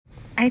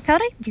I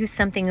thought I'd do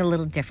something a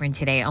little different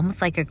today,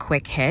 almost like a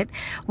quick hit.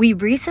 We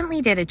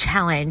recently did a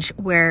challenge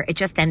where it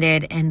just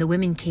ended and the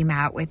women came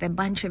out with a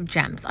bunch of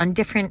gems on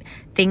different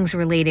things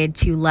related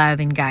to love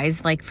and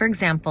guys. Like, for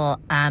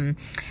example,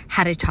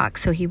 how to talk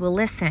so he will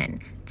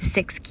listen, the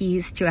 6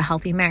 keys to a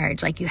healthy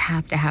marriage. Like, you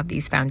have to have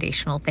these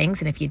foundational things.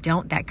 And if you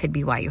don't, that could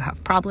be why you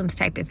have problems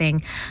type of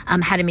thing.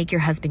 How to make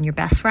your husband your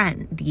best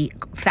friend, the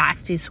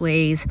fastest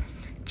ways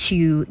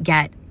to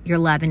get your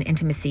love and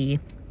intimacy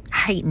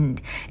heightened.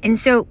 And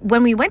so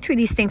when we went through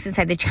these things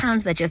inside the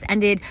challenge that just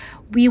ended,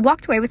 we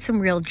walked away with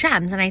some real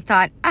gems. And I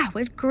thought,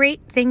 what a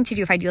great thing to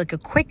do if I do like a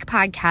quick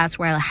podcast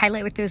where I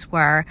highlight what those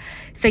were.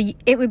 So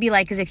it would be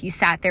like as if you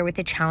sat there with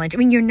the challenge. I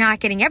mean, you're not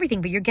getting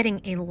everything, but you're getting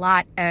a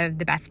lot of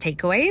the best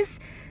takeaways.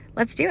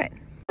 Let's do it.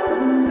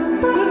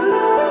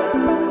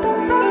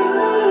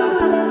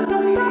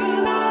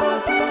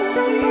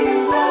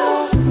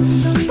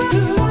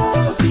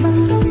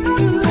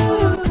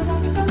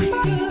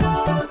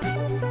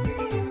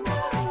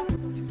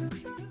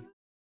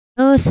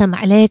 Assalamu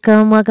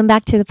alaikum. Welcome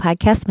back to the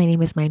podcast. My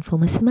name is Mindful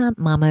Muslima,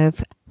 mama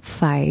of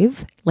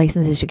 5,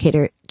 licensed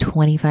educator,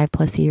 25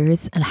 plus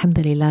years.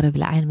 Alhamdulillah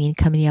Rabbil Alameen,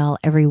 coming to y'all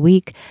every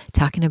week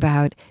talking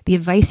about the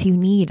advice you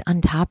need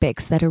on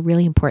topics that are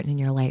really important in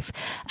your life.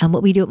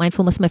 What we do at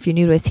Mindful Muslima, if you're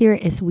new to us here,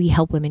 is we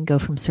help women go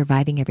from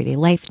surviving everyday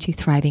life to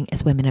thriving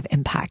as women of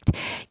impact.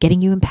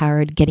 Getting you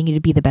empowered, getting you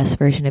to be the best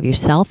version of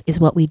yourself is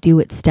what we do.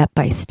 It's step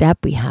by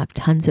step. We have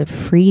tons of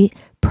free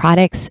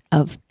products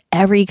of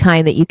every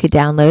kind that you could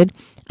download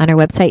on our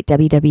website,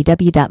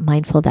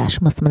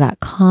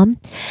 www.mindful-muslima.com.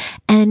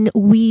 And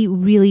we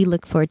really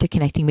look forward to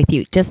connecting with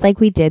you, just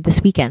like we did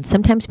this weekend.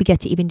 Sometimes we get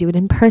to even do it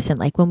in person,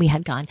 like when we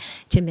had gone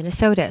to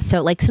Minnesota.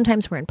 So like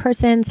sometimes we're in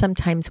person,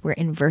 sometimes we're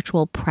in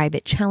virtual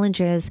private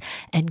challenges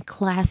and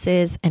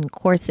classes and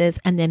courses.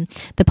 And then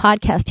the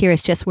podcast here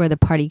is just where the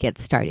party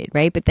gets started,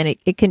 right? But then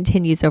it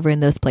continues over in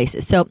those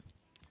places. So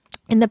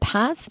in the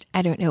past,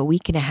 I don't know,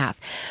 week and a half,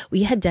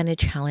 we had done a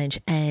challenge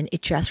and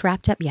it just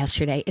wrapped up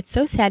yesterday. It's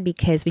so sad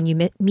because when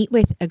you meet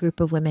with a group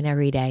of women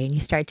every day and you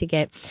start to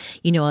get,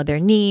 their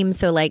names.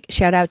 So like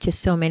shout out to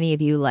so many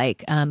of you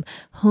like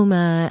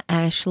Huma,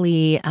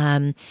 Ashley,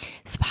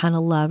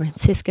 subhanAllah,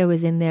 Francisca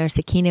was in there,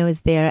 Sakina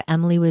was there,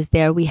 Emily was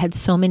there. We had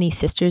so many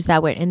sisters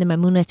that were in the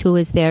Mamuna too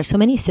was there. So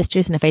many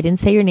sisters. And if I didn't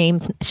say your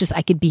names, it's just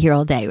I could be here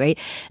all day, right?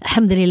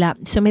 Alhamdulillah.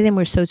 So many of them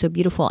were so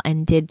beautiful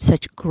and did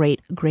such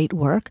great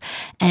work.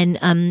 And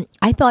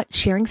I thought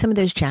sharing some of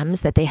those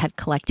gems that they had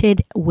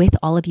collected with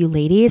all of you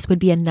ladies would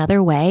be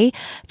another way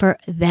for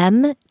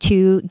them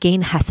to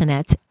gain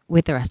hasanats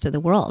with the rest of the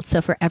world.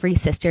 So for every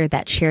sister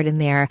that shared in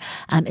there,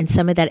 and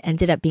some of that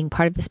ended up being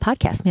part of this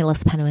podcast, may Allah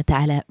subhanahu wa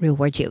ta'ala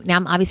reward you. Now,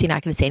 I'm obviously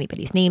not going to say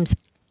anybody's names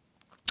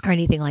or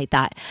anything like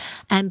that.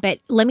 But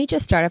let me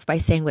just start off by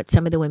saying what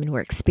some of the women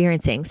were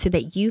experiencing so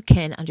that you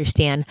can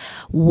understand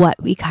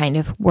what we kind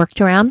of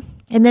worked around,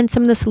 and then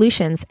some of the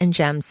solutions and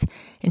gems,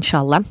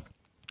 inshallah.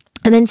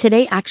 And then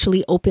today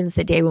actually opens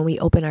the day when we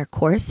open our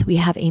course. We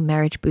have a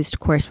Marriage Boost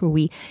course where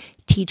we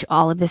teach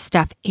all of this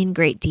stuff in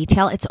great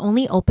detail. It's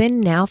only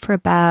open now for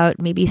about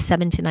maybe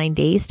 7 to 9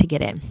 days to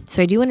get in.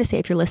 So I do want to say,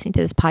 if you're listening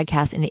to this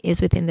podcast and it is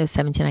within those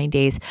 7 to 9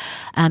 days,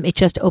 it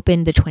just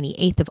opened the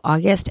 28th of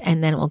August,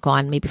 and then it will go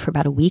on maybe for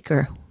about a week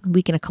and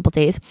a couple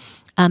days.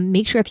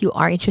 Make sure if you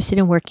are interested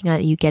in working on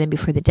it, you get in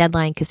before the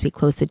deadline because we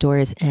close the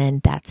doors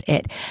and that's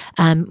it.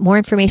 More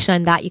information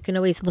on that, you can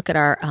always look at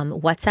our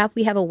WhatsApp.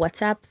 We have a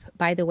WhatsApp,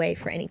 by the way,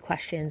 for any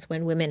questions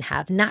when women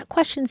have, not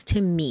questions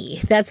to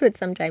me. That's what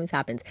sometimes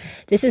happens.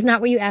 This is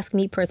not where you ask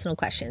me personal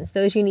questions.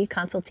 Those you need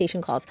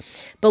consultation calls.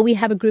 But we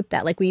have a group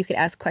that where you could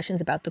ask questions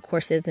about the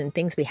courses and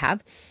things we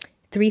have.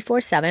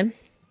 347.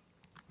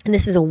 And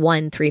this is a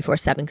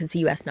 1347 because it's a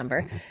U.S.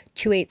 number,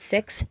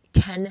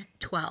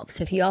 286-1012.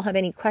 So if you all have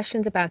any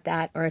questions about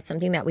that or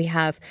something that we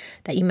have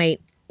that you might,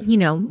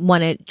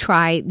 want to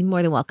try, you're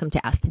more than welcome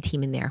to ask the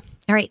team in there.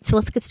 All right, so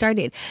let's get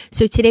started.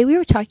 So today we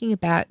were talking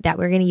about that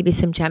we're going to give you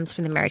some gems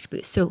from the Marriage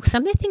Boost. So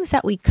some of the things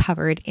that we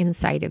covered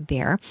inside of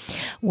there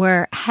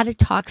were how to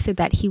talk so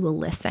that he will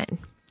listen.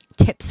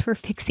 Tips for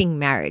fixing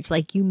marriage.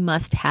 Like, you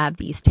must have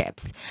these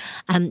tips.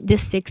 The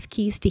 6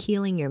 keys to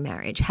healing your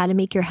marriage. How to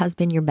make your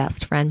husband your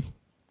best friend.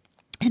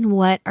 And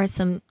what are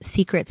some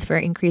secrets for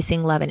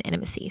increasing love and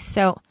intimacy?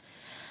 So,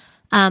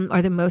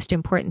 are the most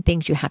important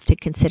things you have to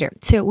consider.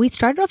 So we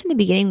started off in the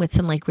beginning with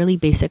some really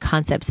basic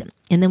concepts,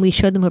 and then we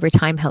showed them over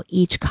time how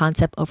each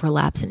concept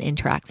overlaps and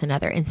interacts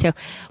another. And so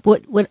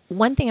what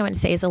one thing I want to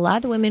say is a lot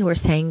of the women were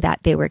saying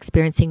that they were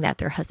experiencing that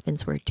their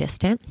husbands were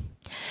distant.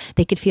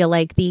 They could feel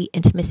like the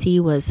intimacy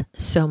was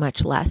so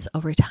much less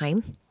over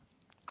time.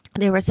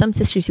 There were some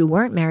sisters who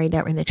weren't married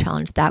that were in the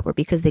challenge that were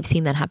because they've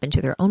seen that happen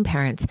to their own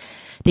parents.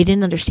 They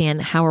didn't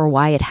understand how or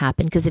why it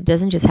happened because it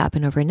doesn't just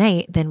happen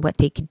overnight, then what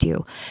they could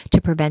do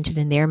to prevent it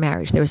in their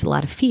marriage. There was a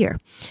lot of fear.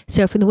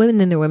 So for the women,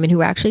 then there were women who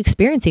were actually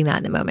experiencing that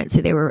in the moment.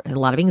 So there were a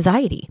lot of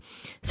anxiety.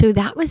 So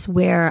that was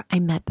where I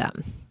met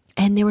them.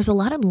 And there was a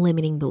lot of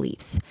limiting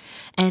beliefs.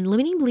 And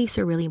limiting beliefs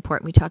are really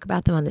important. We talk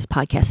about them on this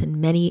podcast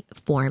in many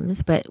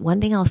forms. But one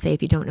thing I'll say,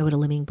 if you don't know what a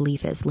limiting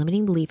belief is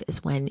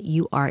when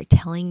you are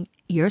telling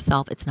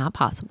yourself it's not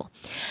possible.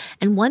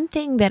 And one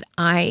thing that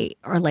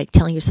or like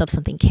telling yourself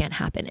something can't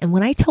happen. And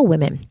when I tell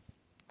women,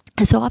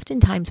 and so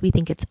oftentimes we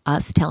think it's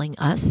us telling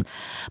us,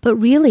 but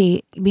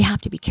really we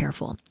have to be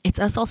careful. It's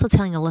us also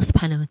telling Allah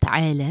subhanahu wa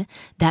ta'ala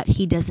that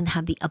He doesn't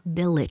have the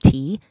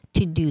ability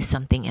to do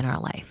something in our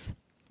life.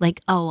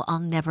 Like, oh, I'll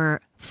never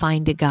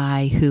find a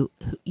guy who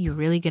you're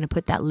really going to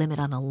put that limit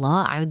on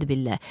Allah. A'udhu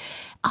billah.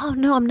 Oh,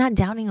 no, I'm not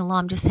doubting Allah.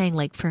 I'm just saying,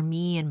 like, for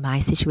me and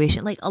my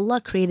situation, like Allah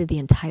created the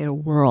entire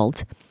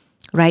world,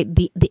 right?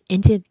 The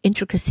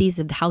intricacies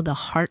of how the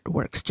heart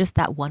works, just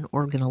that one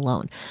organ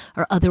alone,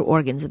 or other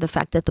organs, or the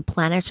fact that the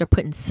planets are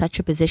put in such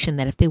a position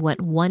that if they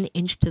went 1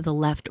 inch to the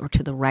left or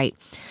to the right,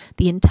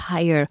 the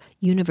entire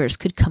universe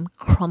could come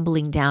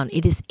crumbling down.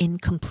 It is in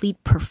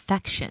complete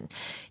perfection.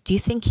 Do you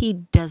think He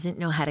doesn't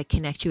know how to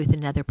connect you with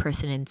another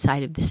person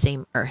inside of the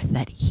same earth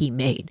that He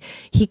made?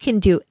 He can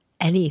do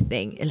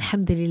anything.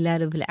 Alhamdulillah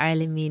Rabbil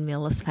Alameen. May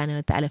Allah subhanahu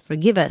wa ta'ala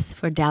forgive us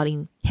for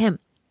doubting Him.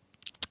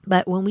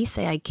 But when we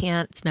say, I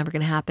can't, it's never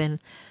going to happen,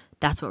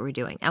 that's what we're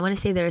doing. I want to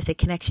say there is a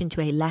connection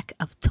to a lack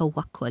of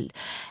tawakkul.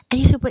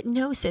 And you say, but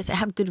no, sis, I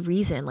have good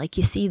reason. Like,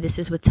 you see, this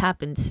is what's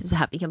happened. This is what's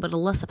happening. But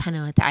Allah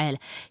subhanahu wa ta'ala,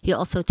 He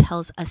also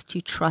tells us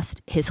to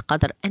trust His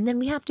qadr. And then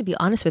we have to be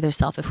honest with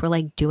ourselves if we're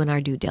like doing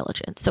our due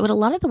diligence. So what a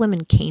lot of the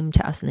women came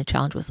to us in the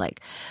challenge was like,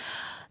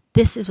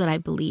 this is what I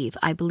believe.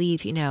 I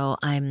believe,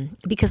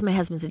 because my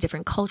husband's a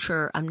different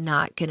culture, I'm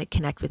not going to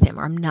connect with him,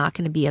 or I'm not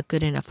going to be a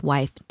good enough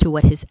wife to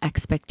what his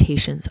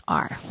expectations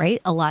are,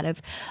 right? A lot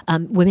of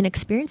women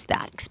experience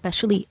that,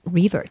 especially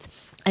reverts.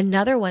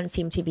 Another one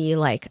seemed to be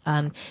like,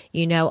 I'm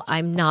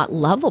not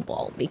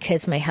lovable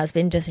because my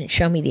husband doesn't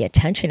show me the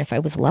attention. If I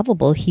was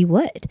lovable, he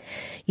would,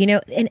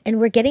 and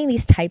we're getting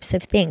these types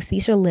of things.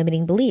 These are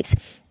limiting beliefs.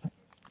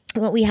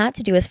 What we had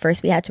to do is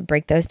first we had to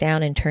break those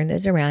down and turn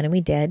those around, and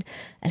we did,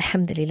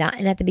 alhamdulillah.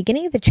 And at the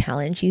beginning of the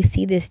challenge, you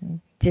see this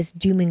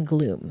doom and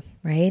gloom,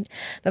 right?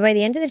 But by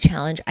the end of the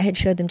challenge, I had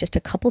showed them just a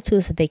couple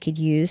tools that they could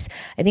use.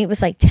 I think it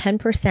was like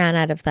 10%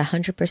 out of the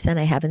 100%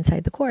 I have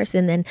inside the course.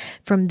 And then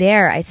from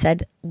there, I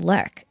said,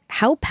 look,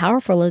 how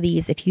powerful are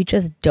these if you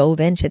just dove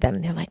into them?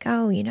 And they're like,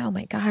 oh,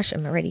 my gosh,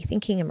 I'm already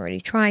thinking, I'm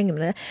already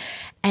trying.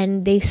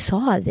 And they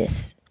saw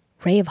this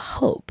ray of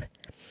hope.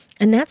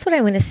 And that's what I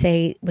want to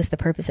say was the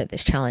purpose of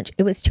this challenge.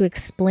 It was to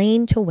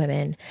explain to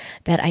women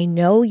that I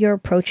know you're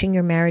approaching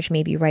your marriage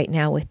maybe right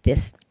now with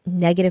this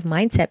negative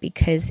mindset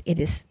because it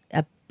is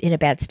in a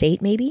bad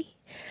state maybe,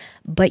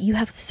 but you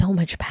have so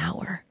much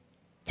power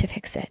to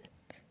fix it.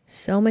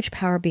 So much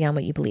power beyond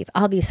what you believe.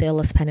 Obviously,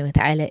 Allah subhanahu wa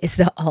ta'ala is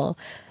the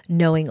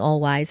all-knowing,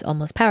 all-wise,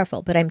 all-most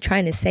powerful. But I'm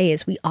trying to say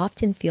is we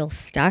often feel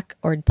stuck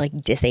or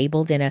like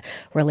disabled in a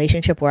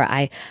relationship where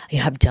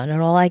I've done it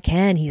all I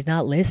can. He's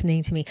not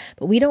listening to me.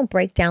 But we don't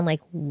break down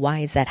like, why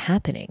is that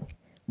happening?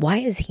 Why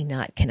is he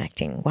not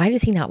connecting? Why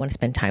does he not want to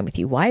spend time with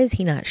you? Why is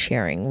he not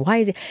sharing? Why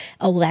is it?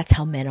 Oh, that's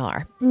how men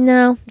are.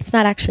 No, it's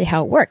not actually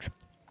how it works.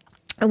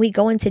 And we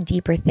go into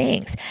deeper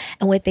things.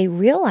 And what they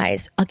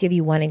realized, I'll give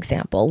you one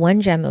example.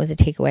 One gem that was a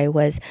takeaway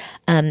was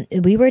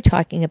we were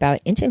talking about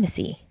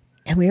intimacy.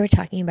 And we were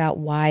talking about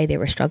why they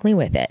were struggling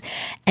with it.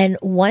 And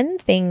one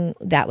thing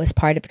that was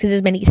part of, because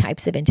there's many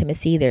types of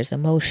intimacy, there's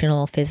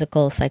emotional,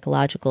 physical,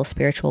 psychological,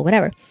 spiritual,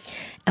 whatever.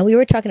 And we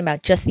were talking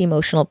about just the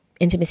emotional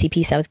intimacy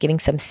piece. I was giving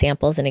some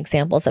samples and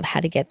examples of how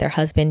to get their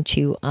husband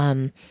to,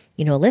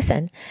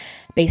 listen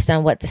based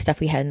on what the stuff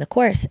we had in the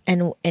course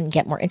and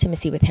get more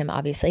intimacy with him,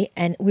 obviously.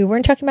 And we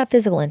weren't talking about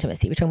physical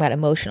intimacy. We're talking about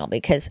emotional,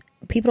 because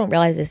people don't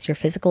realize this. Your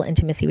physical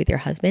intimacy with your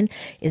husband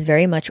is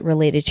very much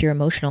related to your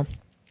emotional.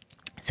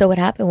 So what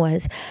happened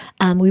was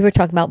we were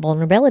talking about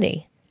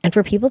vulnerability. And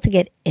for people to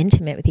get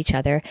intimate with each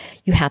other,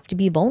 you have to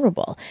be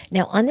vulnerable.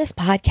 Now, on this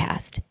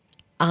podcast,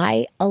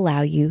 I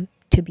allow you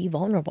to be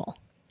vulnerable.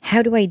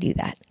 How do I do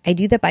that? I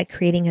do that by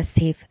creating a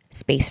safe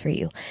space for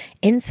you.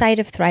 Inside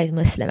of Thrive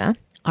Muslimah,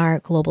 our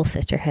global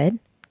sisterhood,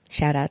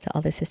 shout out to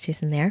all the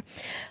sisters in there,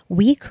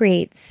 we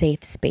create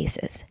safe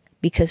spaces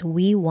because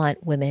we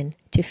want women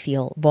to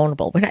feel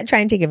vulnerable. We're not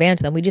trying to take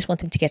advantage of them. We just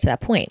want them to get to that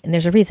point. And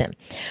there's a reason.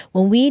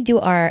 When we do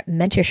our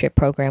mentorship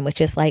program,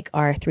 which is like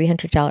our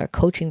 $300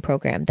 coaching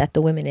program that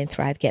the women in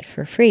Thrive get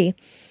for free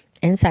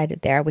inside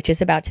of there, which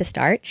is about to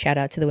start. Shout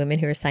out to the women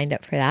who are signed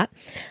up for that.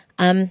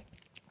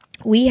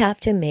 We have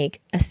to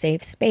make a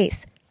safe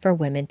space for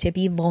women to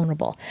be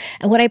vulnerable.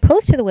 And what I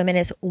posed to the women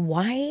is,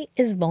 why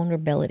is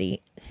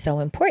vulnerability so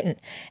important?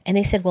 And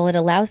they said, well, it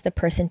allows the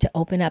person to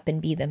open up and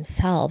be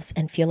themselves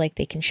and feel like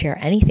they can share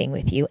anything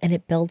with you. And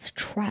it builds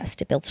trust.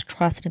 It builds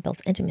trust and it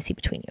builds intimacy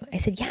between you. I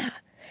said, yeah.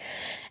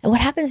 And what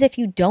happens if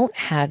you don't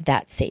have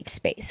that safe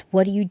space?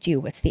 What do you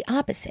do? What's the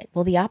opposite?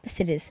 Well, the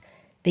opposite is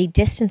they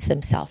distance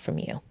themselves from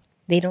you.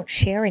 They don't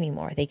share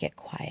anymore. They get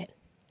quiet.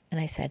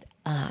 And I said,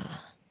 And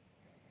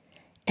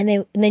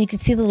then you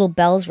could see the little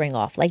bells ring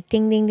off, like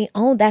ding, ding, ding.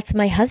 Oh, that's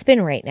my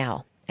husband right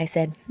now. I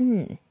said,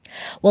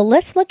 well,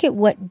 let's look at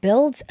what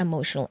builds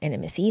emotional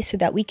intimacy so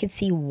that we could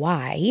see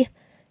why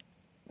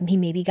he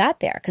maybe got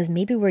there. Because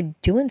maybe we're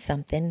doing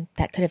something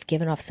that could have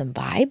given off some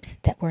vibes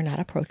that were not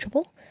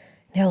approachable.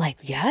 They're like,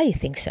 yeah, you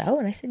think so?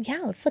 And I said,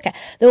 yeah, let's look at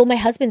it. Well, my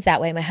husband's that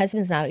way. My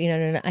husband's not,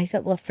 no. I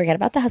said, well, forget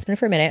about the husband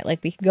for a minute.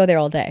 Like, we can go there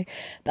all day.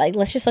 But like,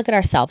 let's just look at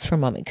ourselves for a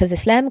moment. Because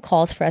Islam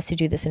calls for us to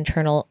do this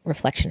internal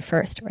reflection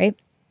first, right?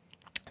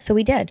 So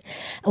we did.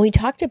 And we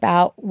talked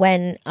about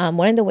when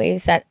one of the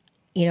ways that,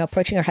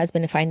 approaching our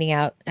husband and finding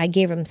out, I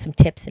gave him some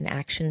tips and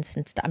actions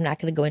and stuff. I'm not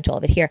going to go into all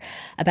of it here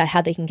about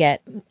how they can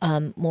get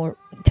more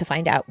to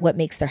find out what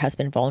makes their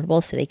husband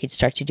vulnerable so they could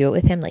start to do it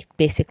with him, like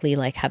basically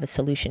like have a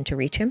solution to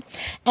reach him.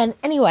 And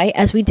anyway,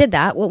 as we did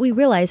that, what we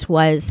realized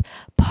was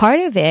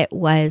part of it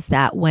was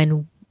that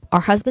when our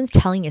husband's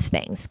telling us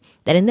things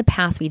that in the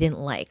past we didn't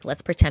like.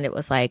 Let's pretend it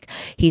was like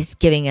he's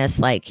giving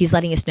us he's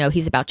letting us know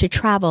he's about to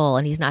travel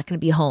and he's not going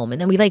to be home. And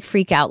then we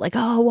freak out like,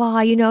 oh, wow,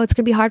 it's going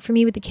to be hard for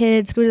me with the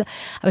kids. I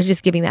was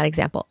just giving that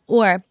example.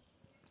 Or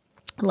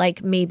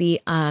like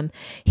maybe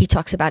he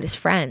talks about his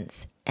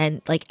friends.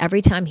 And like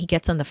every time he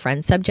gets on the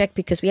friend subject,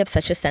 because we have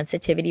such a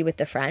sensitivity with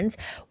the friends,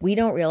 we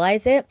don't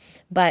realize it,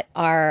 but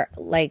our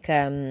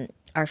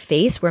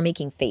face, we're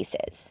making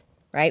faces.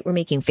 Right? We're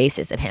making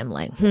faces at him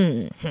like,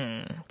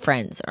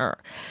 friends are.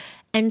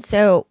 And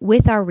so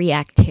with our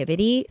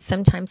reactivity,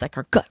 sometimes like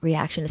our gut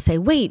reaction to say,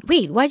 wait,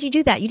 why'd you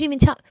do that? You didn't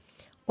even tell.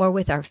 Or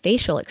with our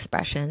facial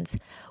expressions,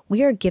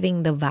 we are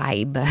giving the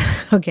vibe,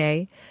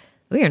 okay?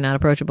 We are not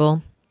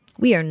approachable.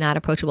 We are not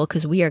approachable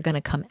because we are going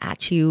to come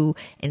at you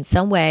in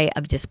some way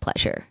of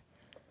displeasure.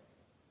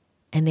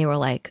 And they were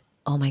like,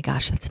 oh my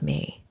gosh, that's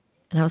me.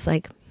 And I was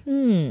like,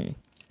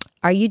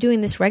 are you doing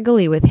this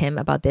regularly with him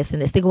about this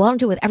and this? They go, well, I don't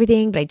do it with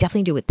everything, but I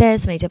definitely do with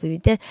this. And I definitely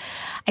do this.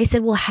 I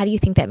said, well, how do you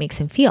think that makes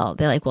him feel?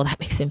 They're like, well,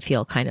 that makes him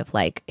feel kind of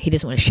like he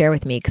doesn't want to share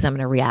with me because I'm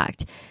going to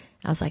react.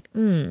 I was like,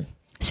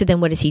 So then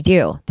what does he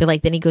do? They're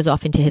like, then he goes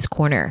off into his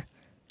corner.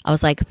 I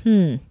was like,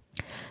 They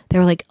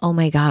were like, oh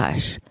my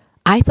gosh.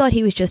 I thought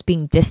he was just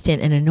being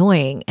distant and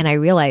annoying. And I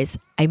realized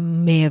I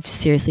may have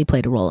seriously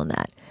played a role in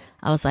that.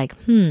 I was like,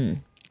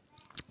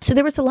 So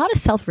there was a lot of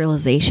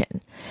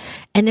self-realization,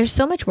 and there's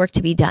so much work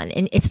to be done.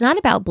 And it's not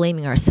about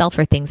blaming ourselves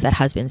for things that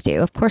husbands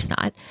do. Of course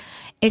not.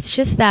 It's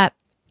just that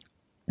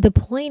the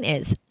point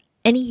is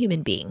any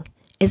human being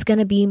is going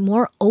to be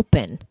more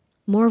open,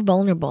 more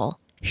vulnerable,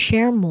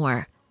 share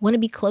more, want to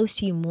be close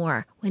to you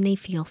more when they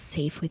feel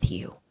safe with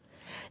you.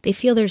 They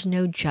feel there's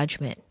no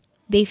judgment.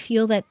 They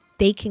feel that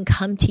they can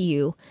come to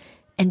you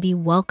and be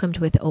welcomed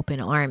with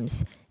open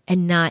arms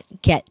and not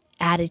get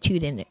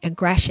attitude and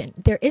aggression.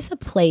 There is a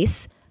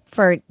place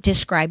for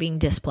describing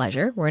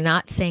displeasure. We're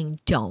not saying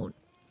don't.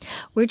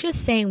 We're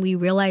just saying we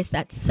realize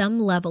that some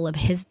level of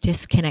his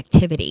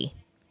disconnectivity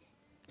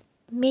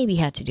maybe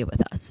had to do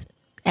with us,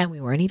 and we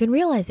weren't even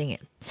realizing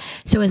it.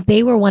 So as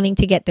they were wanting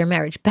to get their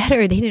marriage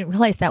better, they didn't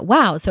realize that,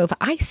 wow, so if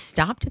I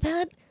stopped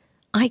that,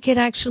 I could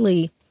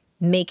actually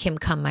make him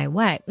come my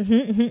way.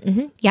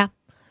 Yeah.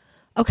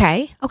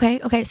 Okay.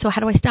 So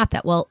how do I stop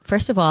that? Well,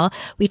 first of all,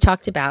 we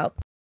talked about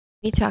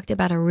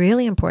a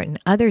really important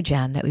other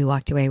gem that we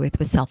walked away with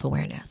was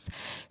self-awareness.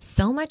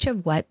 So much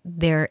of what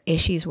their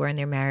issues were in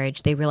their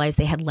marriage, they realized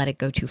they had let it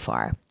go too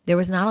far. There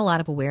was not a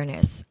lot of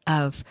awareness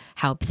of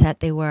how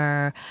upset they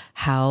were,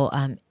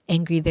 how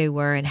angry they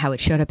were, and how it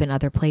showed up in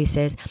other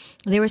places.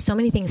 There were so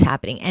many things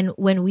happening. And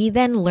when we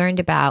then learned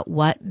about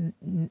what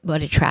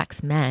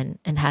attracts men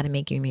and how to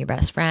make him your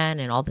best friend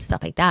and all the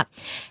stuff like that,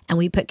 and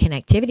we put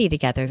connectivity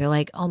together, they're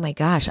like, oh my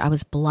gosh, I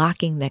was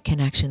blocking the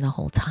connection the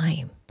whole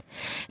time.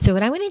 So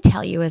what I want to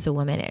tell you as a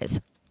woman is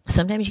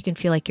sometimes you can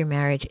feel like your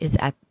marriage is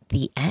at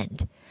the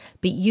end,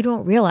 but you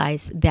don't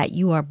realize that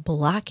you are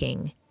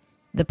blocking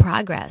the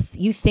progress.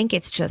 You think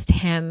it's just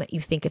him.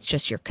 You think it's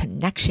just your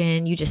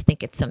connection. You just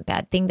think it's some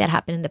bad thing that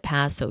happened in the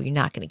past, so you're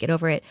not going to get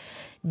over it.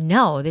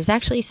 No, there's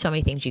actually so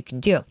many things you can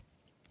do.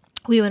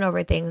 We went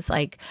over things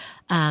like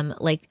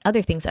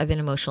other things other than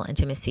emotional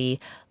intimacy,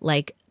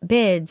 like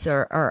bids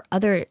or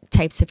other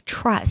types of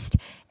trust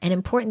and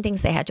important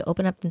things they had to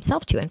open up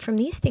themselves to. And from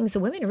these things, the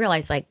women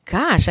realized like,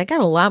 gosh, I got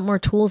a lot more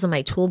tools in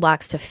my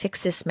toolbox to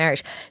fix this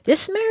marriage.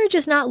 This marriage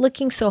is not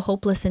looking so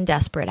hopeless and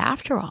desperate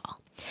after all.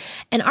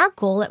 And our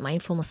goal at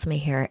Mindful Muslima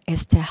here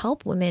is to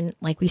help women,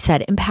 like we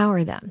said,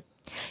 empower them.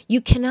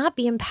 You cannot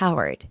be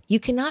empowered. You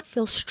cannot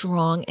feel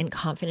strong and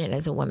confident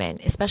as a woman,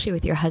 especially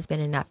with your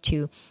husband, enough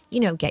to,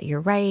 get your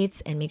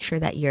rights and make sure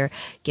that you're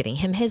giving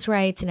him his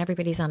rights and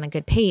everybody's on a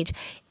good page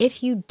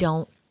if you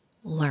don't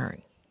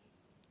learn.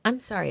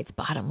 I'm sorry, it's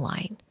bottom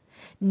line.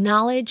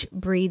 Knowledge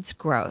breeds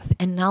growth,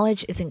 and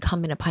knowledge is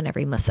incumbent upon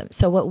every Muslim.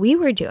 So what we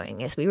were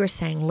doing is we were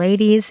saying,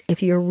 ladies,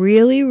 if you're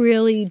really,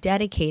 really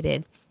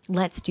dedicated,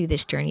 let's do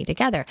this journey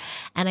together.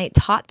 And I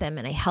taught them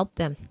and I helped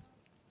them.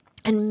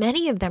 And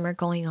many of them are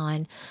going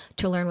on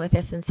to learn with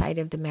us inside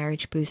of the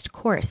Marriage Boost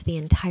course, the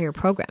entire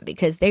program,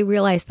 because they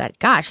realize that,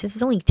 gosh, this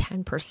is only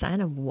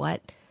 10% of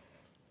what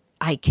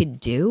I could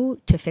do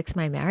to fix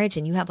my marriage.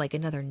 And you have like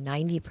another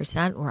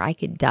 90% where I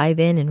could dive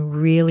in and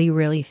really,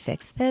 really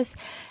fix this.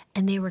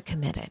 and they were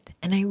committed.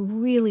 And I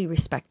really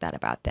respect that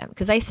about them,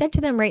 because I said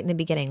to them right in the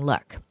beginning,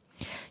 look,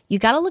 you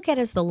got to look at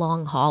it as the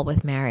long haul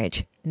with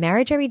marriage.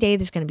 Marriage every day,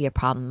 there's going to be a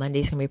problem.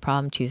 Monday's going to be a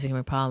problem. Tuesday's going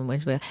to be a problem.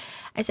 Wednesday.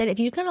 I said, if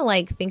you're going to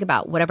like think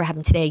about whatever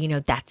happened today,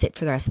 that's it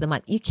for the rest of the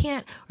month. You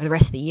can't, or the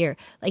rest of the year.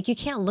 Like, you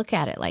can't look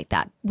at it like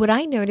that. What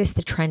I noticed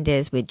the trend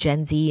is with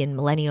Gen Z and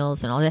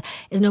millennials and all that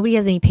is nobody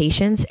has any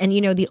patience. And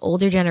the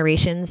older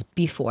generations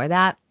before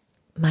that,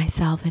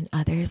 myself and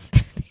others,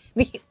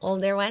 the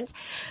older ones,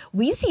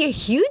 we see a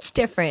huge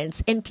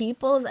difference in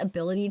people's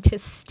ability to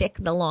stick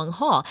the long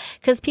haul,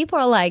 because people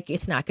are like,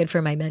 it's not good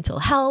for my mental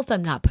health.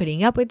 I'm not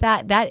putting up with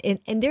that.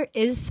 And there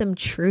is some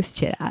truth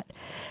to that,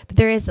 but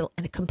there is a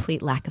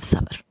complete lack of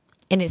sabr.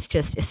 And it's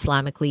just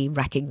Islamically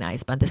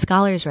recognized by the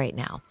scholars right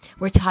now.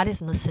 We're taught as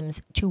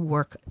Muslims to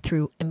work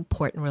through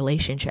important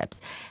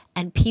relationships.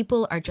 And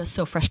people are just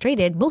so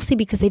frustrated, mostly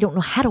because they don't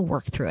know how to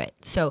work through it.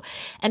 So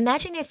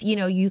imagine if,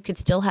 you could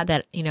still have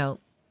that,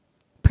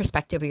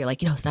 perspective where you're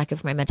like, it's not good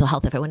for my mental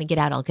health. If I want to get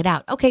out, I'll get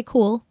out. Okay,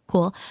 cool.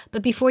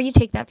 But before you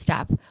take that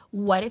step,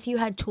 what if you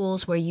had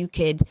tools where you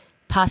could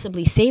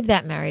possibly save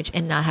that marriage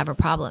and not have a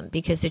problem?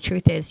 Because the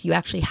truth is, you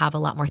actually have a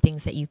lot more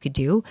things that you could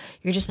do.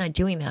 You're just not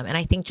doing them. And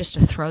I think just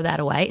to throw that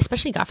away,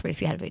 especially God forbid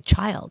if you had a big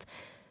child,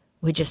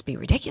 would just be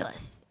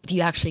ridiculous. If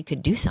you actually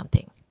could do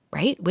something,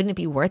 right? Wouldn't it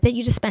be worth it?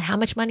 You just spent how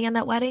much money on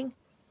that wedding?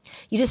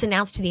 You just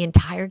announced to the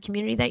entire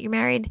community that you're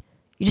married.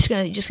 You're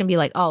just gonna be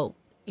like, oh,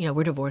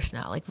 we're divorced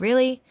now. Like,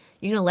 really?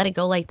 You're going to let it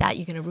go like that?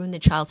 You're going to ruin the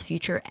child's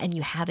future and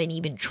you haven't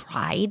even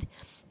tried?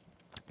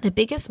 The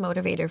biggest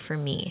motivator for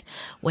me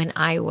when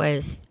I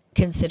was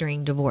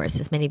considering divorce,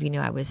 as many of you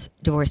know, I was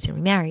divorced and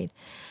remarried,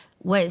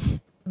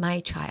 was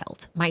my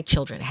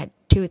children. I had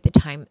 2 at the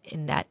time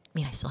I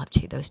still have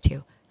 2, those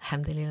 2,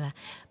 alhamdulillah.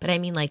 But I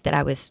mean like that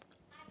I was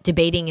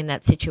debating in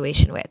that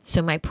situation with.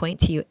 So my point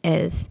to you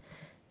is,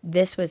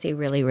 this was a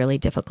really, really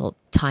difficult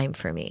time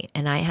for me.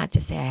 And I had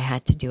to say I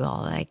had to do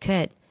all that I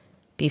could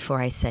before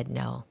I said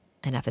no,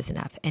 enough is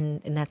enough.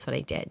 And that's what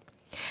I did.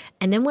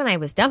 And then when I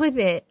was done with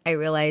it, I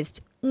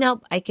realized,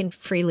 nope, I can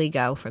freely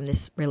go from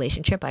this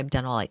relationship. I've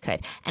done all I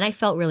could. And I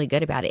felt really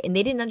good about it. And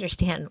they didn't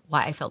understand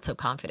why I felt so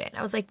confident.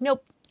 I was like,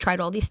 nope, tried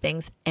all these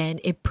things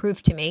and it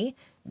proved to me.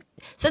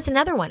 So that's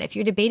another one. If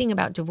you're debating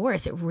about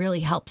divorce, it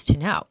really helps to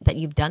know that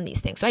you've done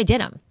these things. So I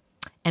did them.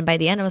 And by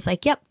the end, I was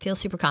like, yep, feel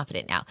super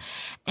confident now.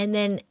 And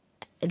then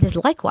this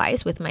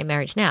likewise with my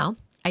marriage now.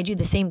 I do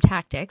the same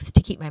tactics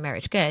to keep my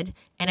marriage good.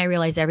 And I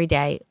realize every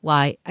day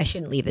why I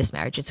shouldn't leave this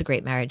marriage. It's a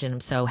great marriage and I'm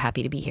so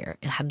happy to be here.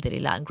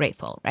 Alhamdulillah, I'm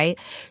grateful, right?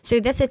 So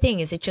that's the thing,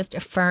 is it just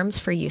affirms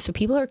for you. So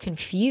people are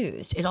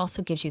confused. It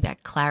also gives you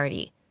that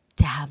clarity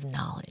to have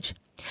knowledge.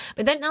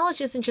 But that knowledge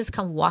doesn't just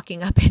come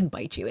walking up and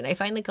bite you. And I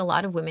find like a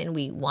lot of women,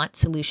 we want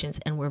solutions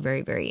and we're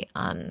very, very,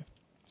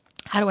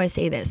 how do I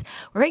say this?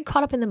 We're very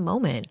caught up in the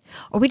moment,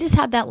 or we just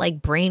have that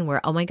like brain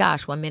where, oh my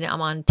gosh, 1 minute I'm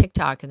on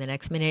TikTok and the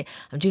next minute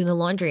I'm doing the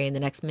laundry and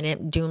the next minute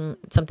I'm doing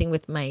something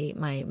with my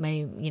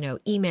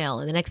email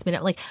and the next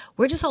minute, like,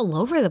 we're just all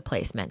over the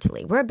place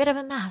mentally. We're a bit of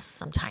a mess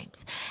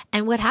sometimes.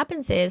 And what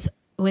happens is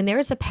when there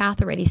is a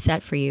path already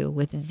set for you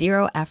with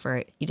 0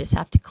 effort, you just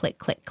have to click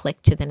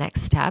to the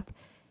next step.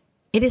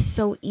 It is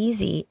so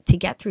easy to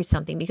get through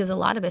something, because a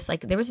lot of us, like,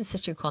 there was a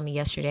sister who called me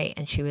yesterday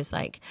and she was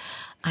like,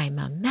 I'm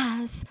a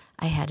mess.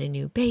 I had a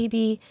new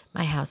baby.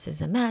 My house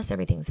is a mess.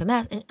 Everything's a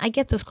mess. And I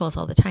get those calls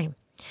all the time.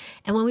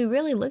 And when we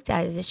really looked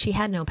at it, is that she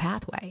had no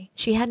pathway.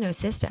 She had no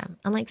system.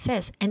 I'm like,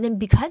 sis. And then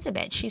because of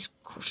it, she's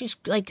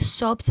like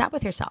so upset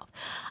with herself.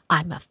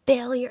 I'm a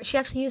failure. She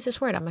actually used this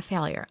word, I'm a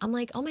failure. I'm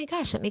like, oh my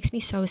gosh, that makes me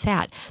so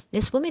sad.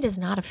 This woman is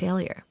not a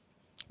failure.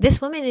 This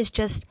woman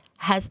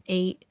has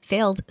a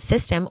failed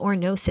system or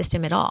no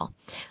system at all.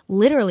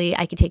 Literally,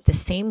 I could take the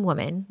same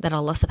woman that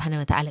Allah subhanahu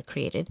wa ta'ala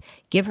created,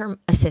 give her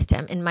a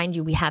system, and mind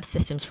you, we have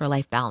systems for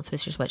life balance,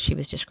 which is what she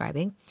was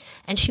describing,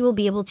 and she will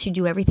be able to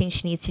do everything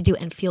she needs to do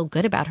and feel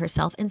good about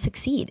herself and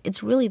succeed.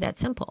 It's really that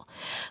simple.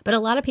 But a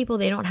lot of people,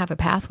 they don't have a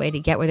pathway to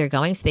get where they're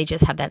going, so they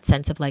just have that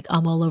sense of like,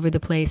 I'm all over the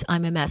place,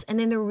 I'm a mess, and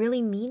then they're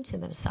really mean to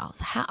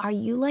themselves. How are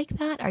you like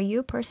that? Are you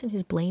a person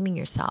who's blaming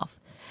yourself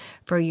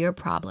for your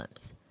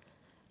problems?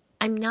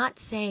 I'm not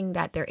saying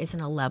that there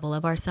isn't a level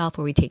of ourselves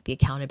where we take the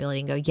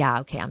accountability and go, yeah,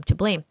 okay, I'm to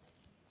blame.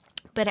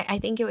 But I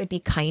think it would be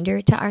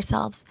kinder to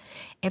ourselves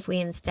if we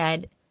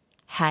instead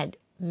had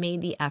made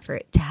the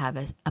effort to have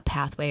a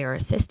pathway or a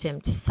system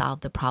to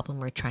solve the problem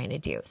we're trying to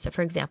do. So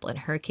for example, in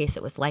her case,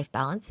 it was life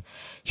balance.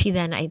 She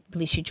then, I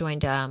believe she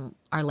joined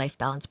our life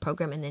balance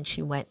program, and then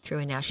she went through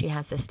and now she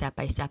has this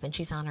step-by-step and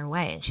she's on her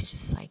way. And she's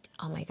just like,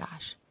 oh my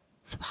gosh,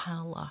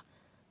 subhanAllah.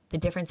 The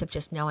difference of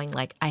just knowing,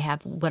 like, I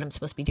have what I'm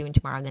supposed to be doing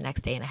tomorrow and the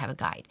next day, and I have a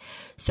guide.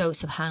 So,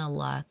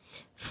 subhanAllah,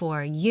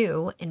 for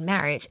you in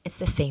marriage, it's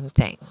the same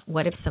thing.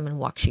 What if someone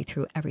walks you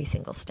through every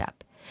single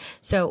step?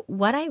 So,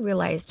 what I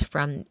realized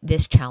from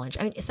this challenge,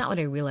 I mean, it's not what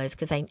I realized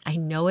because I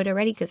know it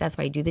already, because that's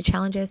why I do the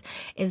challenges,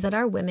 is that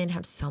our women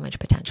have so much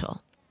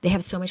potential. They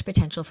have so much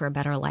potential for a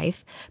better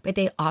life, but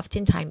they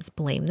oftentimes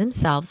blame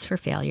themselves for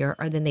failure,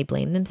 or then they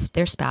blame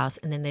their spouse,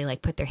 and then they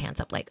like put their hands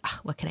up like, oh,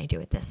 what can I do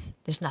with this?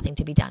 There's nothing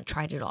to be done.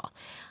 Tried it all.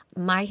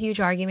 My huge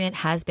argument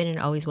has been and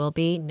always will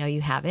be, no,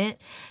 you haven't.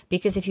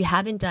 Because if you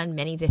haven't done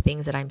many of the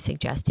things that I'm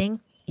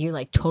suggesting, you're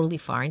like totally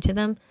foreign to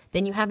them,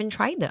 then you haven't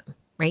tried them,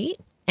 right?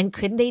 And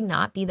could they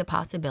not be the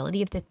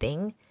possibility of the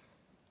thing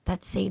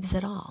that saves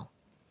it all?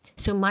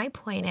 So my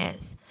point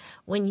is,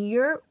 when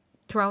you're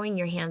throwing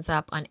your hands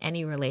up on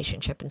any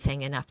relationship and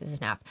saying enough is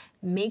enough,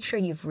 make sure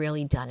you've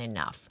really done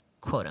enough,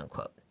 quote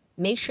unquote.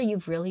 Make sure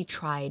you've really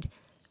tried.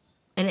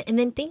 And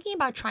then thinking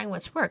about trying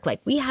what's worked.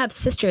 Like we have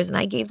sisters, and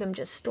I gave them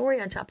just story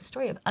on top of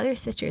story of other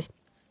sisters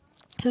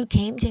who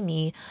came to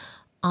me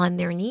on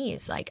their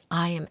knees, like,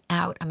 I am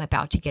out, I'm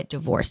about to get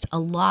divorced. A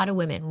lot of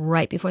women,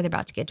 right before they're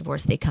about to get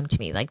divorced, they come to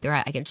me like,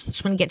 I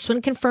just want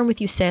to confirm with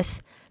you,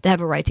 sis, they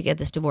have a right to get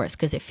this divorce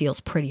because it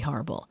feels pretty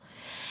horrible.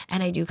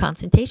 And I do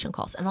consultation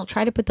calls, and I'll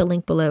try to put the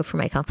link below for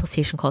my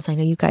consultation calls. I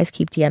know you guys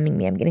keep DMing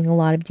me. I'm getting a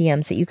lot of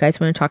DMs that you guys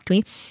want to talk to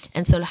me.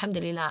 And so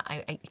alhamdulillah,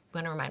 I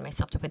want to remind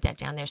myself to put that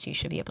down there. So you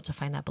should be able to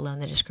find that below in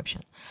the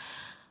description.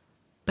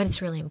 But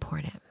it's really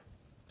important.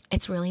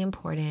 It's really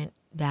important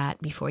that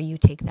before you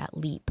take that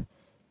leap,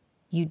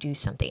 you do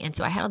something. And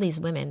so I had all these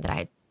women that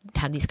I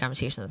had these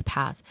conversations in the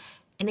past,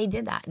 and they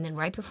did that. And then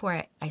right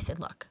before I said,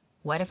 look,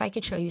 what if I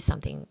could show you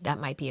something that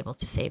might be able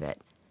to save it?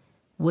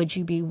 Would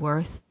you be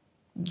worth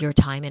your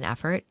time and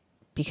effort?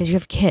 Because you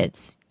have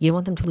kids. You don't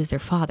want them to lose their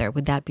father.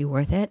 Would that be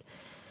worth it?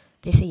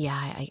 They say,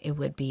 yeah, it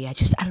would be. I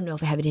don't know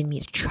if I have it in me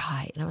to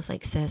try. And I was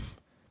like,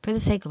 sis, for the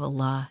sake of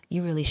Allah,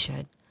 you really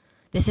should.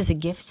 This is a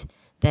gift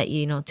that,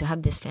 to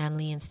have this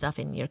family and stuff,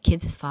 and your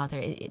kids'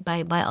 father,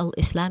 by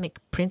Islamic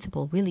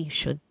principle, really you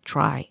should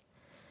try.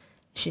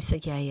 She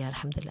said, yeah,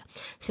 alhamdulillah.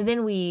 So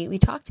then we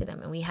talk to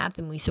them,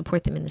 and we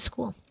support them in the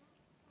school.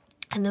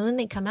 And then when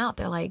they come out,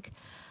 they're like,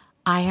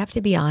 I have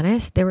to be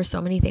honest, there were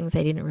so many things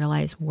I didn't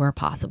realize were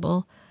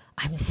possible.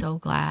 I'm so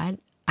glad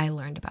I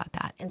learned about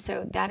that. And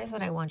so that is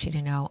what I want you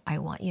to know. I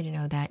want you to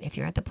know that if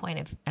you're at the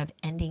point of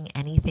ending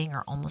anything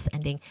or almost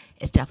ending,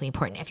 it's definitely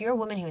important. If you're a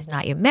woman who is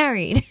not yet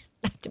married,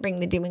 not to bring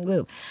the doom and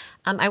gloom,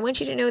 I want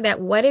you to know that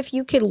what if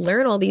you could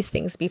learn all these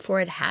things before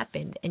it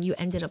happened and you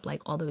ended up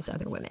like all those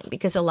other women,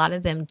 because a lot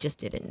of them just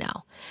didn't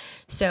know.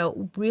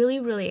 So really,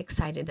 really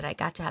excited that I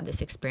got to have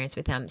this experience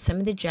with them. Some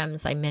of the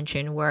gems I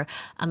mentioned were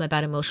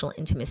about emotional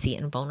intimacy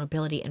and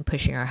vulnerability and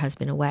pushing our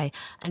husband away.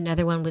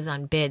 Another one was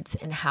on bids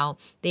and how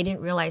they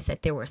didn't realize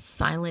that there were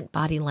silent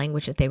body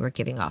language that they were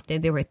giving off.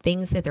 There were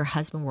things that their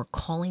husband were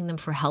calling them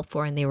for help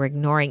for, and they were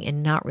ignoring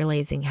and not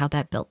realizing how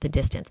that built the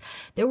distance.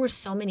 There were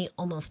so many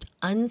almost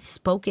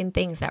unspoken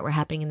things that were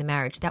happening in the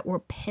marriage that were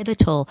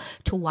pivotal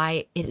to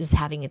why it was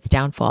having its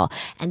downfall.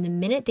 And the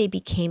minute they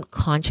became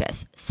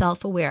conscious,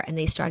 self-aware, and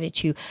they started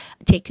to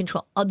take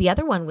control, the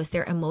other one was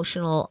their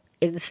emotional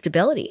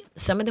stability.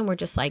 Some of them were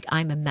just like,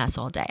 I'm a mess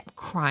all day. I'm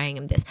crying.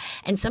 I'm this.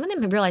 And some of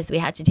them realized we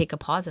had to take a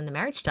pause on the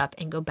marriage stuff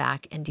and go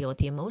back and deal with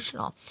the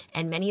emotional.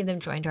 And many of them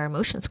joined our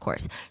emotions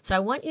course. So I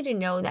want you to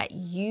know that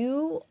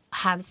you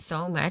have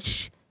so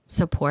much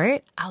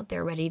support out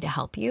there ready to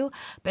help you.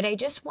 But I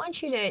just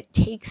want you to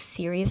take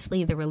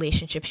seriously the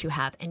relationships you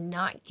have and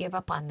not give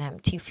up on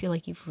them till you feel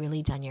like you've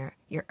really done your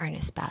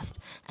earnest best.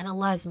 And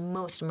Allah is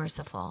most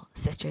merciful,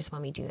 sisters,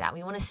 when we do that.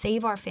 We want to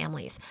save our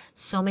families.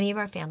 So many of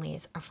our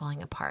families are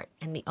falling apart.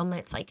 And the ummah,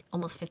 it's like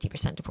almost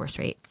 50% divorce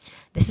rate.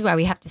 This is why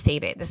we have to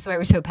save it. This is why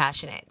we're so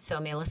passionate.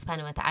 So may Allah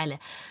subhanahu wa ta'ala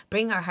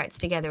bring our hearts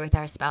together with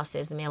our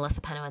spouses. And may Allah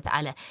subhanahu wa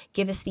ta'ala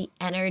give us the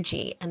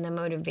energy and the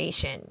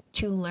motivation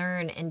to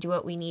learn and do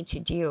what we need to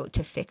do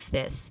to fix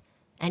this,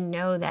 and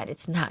know that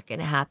it's not going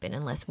to happen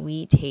unless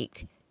we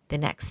take the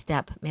next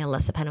step. May Allah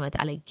subhanahu wa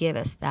ta'ala give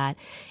us that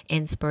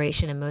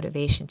inspiration and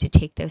motivation to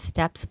take those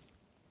steps.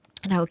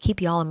 And I will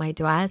keep you all in my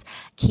du'as.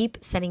 Keep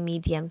sending me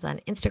DMs on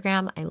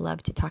Instagram. I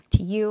love to talk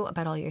to you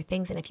about all your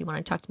things. And if you want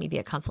to talk to me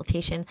via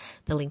consultation,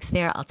 the link's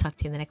there. I'll talk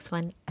to you in the next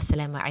one.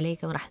 Assalamu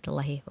alaikum wa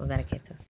rahmatullahi wa barakatuh.